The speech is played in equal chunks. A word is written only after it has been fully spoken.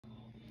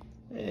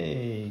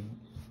Hey,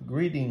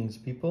 greetings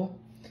people.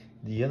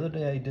 The other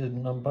day I did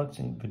an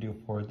unboxing video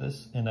for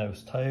this and I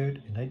was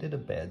tired and I did a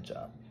bad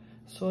job.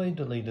 So I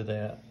deleted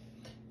that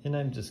and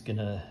I'm just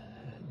gonna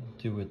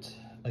do it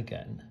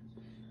again.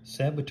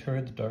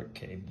 Saboteur the Dark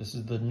Cave. This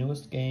is the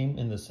newest game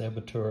in the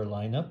Saboteur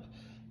lineup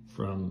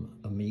from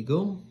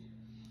Amigo.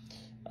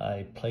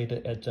 I played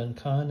it at Gen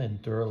Con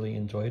and thoroughly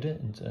enjoyed it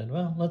and said,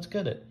 well, let's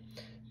get it.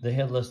 They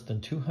had less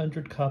than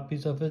 200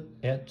 copies of it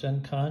at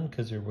Gen Con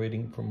because they're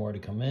waiting for more to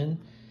come in.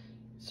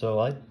 So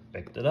I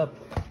picked it up.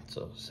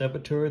 So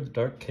Saboteur the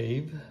Dark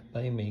Cave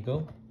by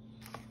Amigo.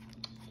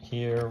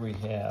 Here we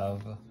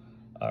have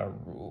our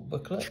rule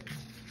booklet.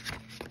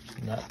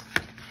 Not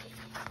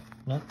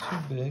too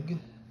big,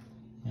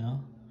 you know.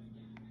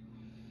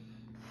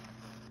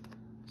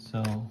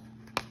 So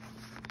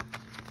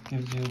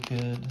gives you a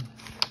good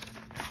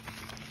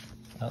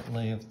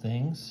outlay of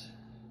things.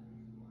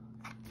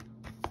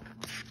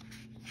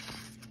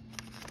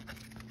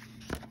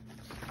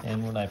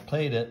 And when I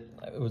played it,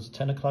 it was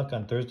 10 o'clock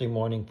on Thursday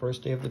morning,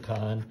 first day of the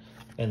con,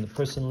 and the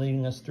person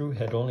leading us through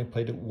had only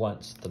played it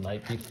once the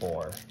night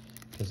before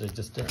because they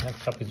just didn't have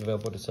copies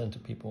available to send to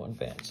people in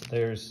advance. So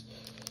there's,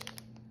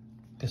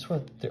 guess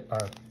what? There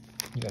are,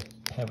 you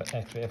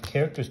actually have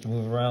characters to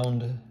move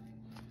around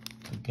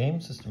the game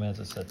system as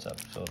it sets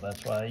up. So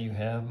that's why you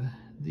have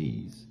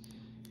these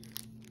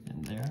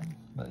in there.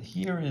 But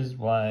here is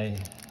why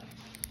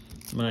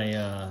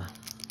my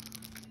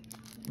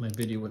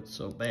video was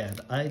so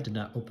bad. I did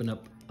not open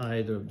up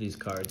either of these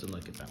cards and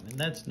look at them, and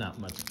that's not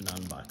much of an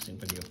unboxing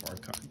video for a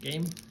card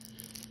game.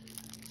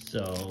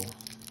 So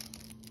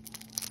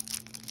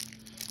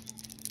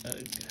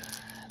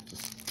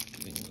just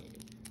giving me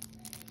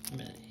a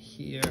minute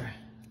here.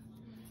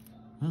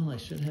 Well, I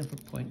should have a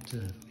point to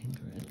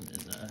finger in,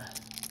 and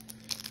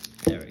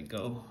there we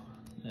go.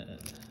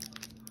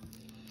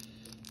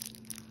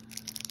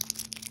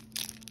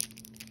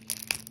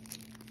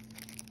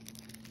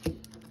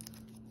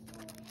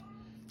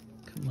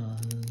 Come on.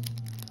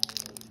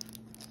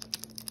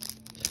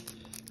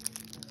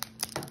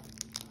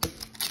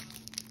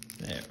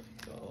 There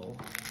we go.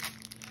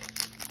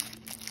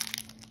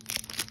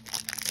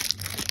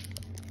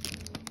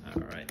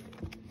 All right.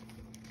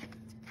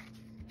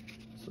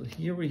 So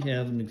here we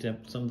have an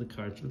example of some of the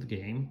cards for the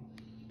game.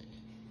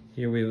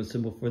 Here we have a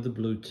symbol for the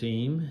blue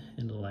team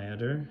and a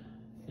ladder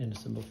and a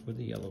symbol for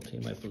the yellow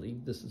team. I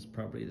believe this is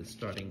probably the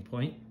starting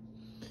point.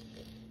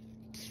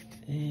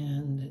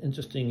 And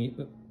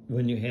interesting,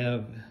 when you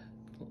have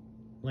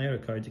ladder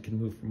cards, you can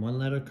move from one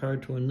ladder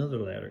card to another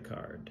ladder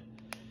card.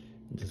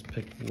 And just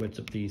pick which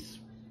of these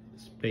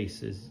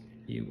spaces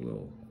you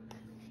will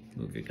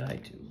move your guy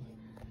to.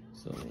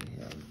 So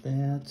we have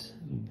that.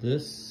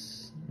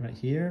 This right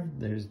here,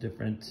 there's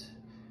different,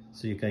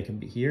 so your guy can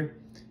be here.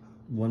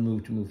 One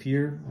move to move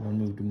here, one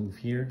move to move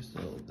here.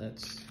 So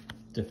that's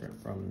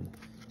different from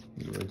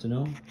the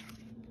original.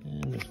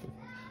 And this one.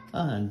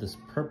 And this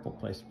purple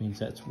place means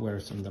that's where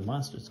some of the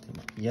monsters come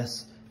up.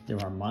 Yes, there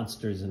are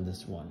monsters in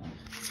this one.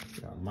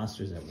 There are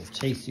monsters that will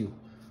chase you,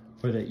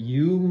 or that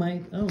you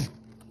might, oh,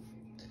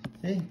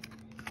 hey,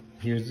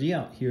 here's the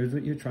out. Here's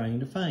what you're trying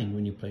to find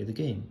when you play the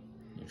game.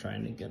 You're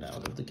trying to get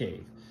out of the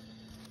cave.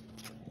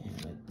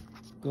 And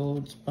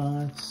gold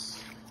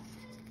spots,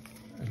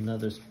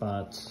 another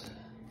spot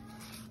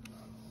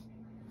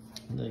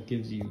that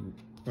gives you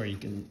where you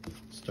can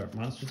start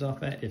monsters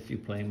off at if you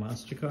play a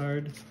monster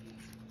card.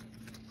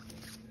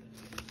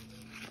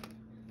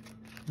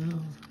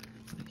 Well,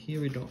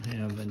 here we don't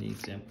have any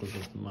examples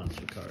of the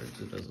monster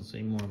cards. It doesn't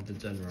say more of the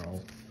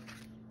general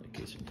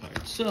location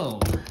cards. So,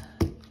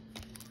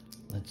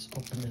 let's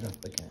open it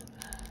up again.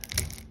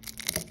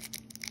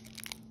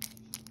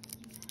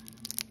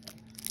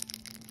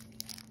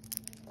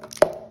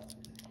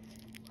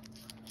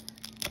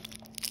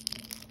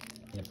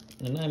 Yep,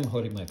 and I'm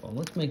holding my phone.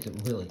 Let's make it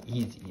really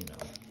easy, you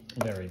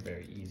know. Very,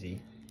 very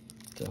easy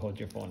to hold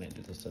your phone and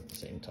do this at the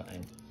same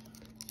time.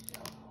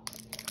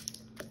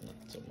 Not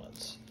so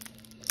much.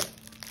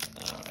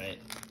 All right.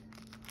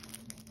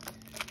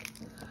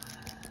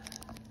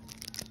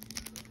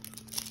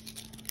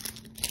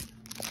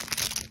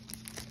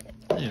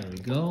 There we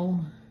go.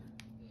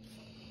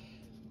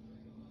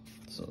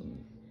 So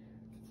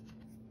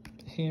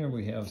here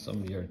we have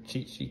some of your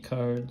cheat sheet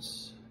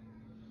cards.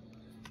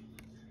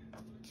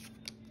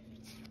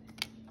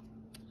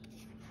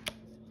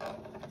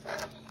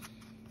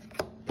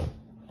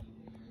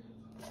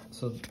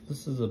 So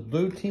this is a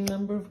blue team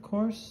member, of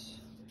course.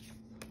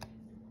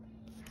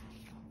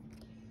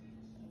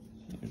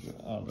 Here's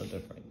what all the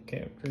different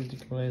characters you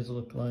can always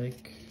look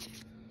like.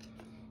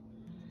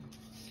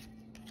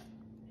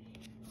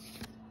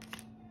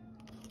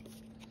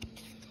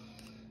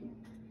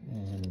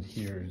 And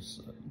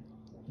here's a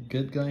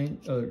good guy,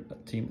 a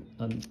team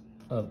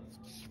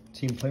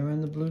player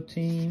on the blue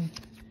team,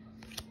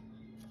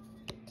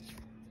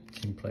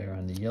 team player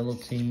on the yellow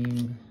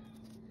team.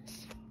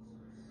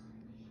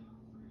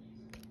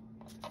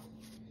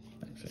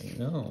 Actually,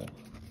 no.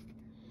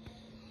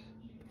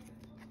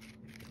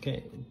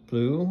 Okay,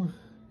 blue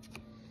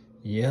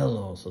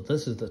yellow. So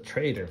this is the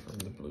traitor from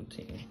the blue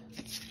team.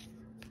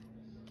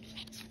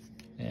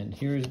 And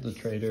here's the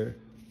traitor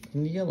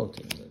from the yellow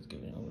team that's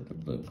giving over to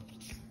blue.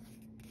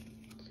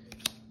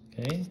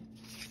 Okay.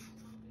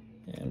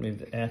 And we have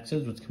the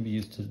axes, which can be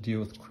used to deal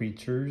with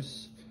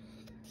creatures.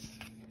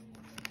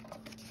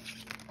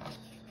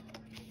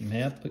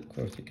 Map, of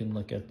course, you can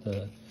look at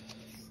the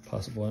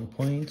possible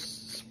endpoints,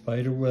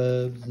 spider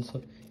webs, and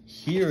so.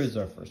 Here is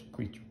our first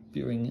creature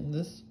appearing in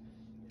this.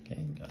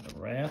 Okay, got a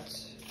rat.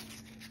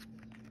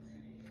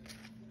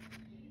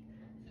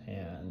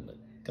 And a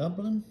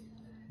goblin.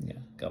 Yeah,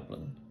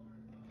 goblin.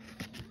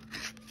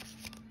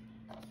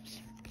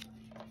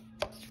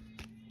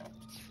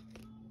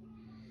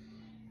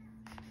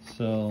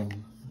 So,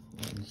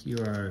 and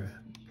here are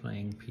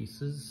playing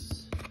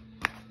pieces.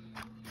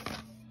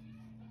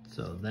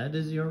 So that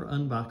is your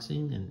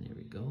unboxing, and here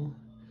we go,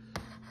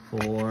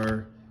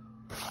 for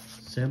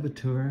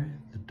Saboteur,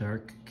 the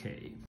Dark Cave.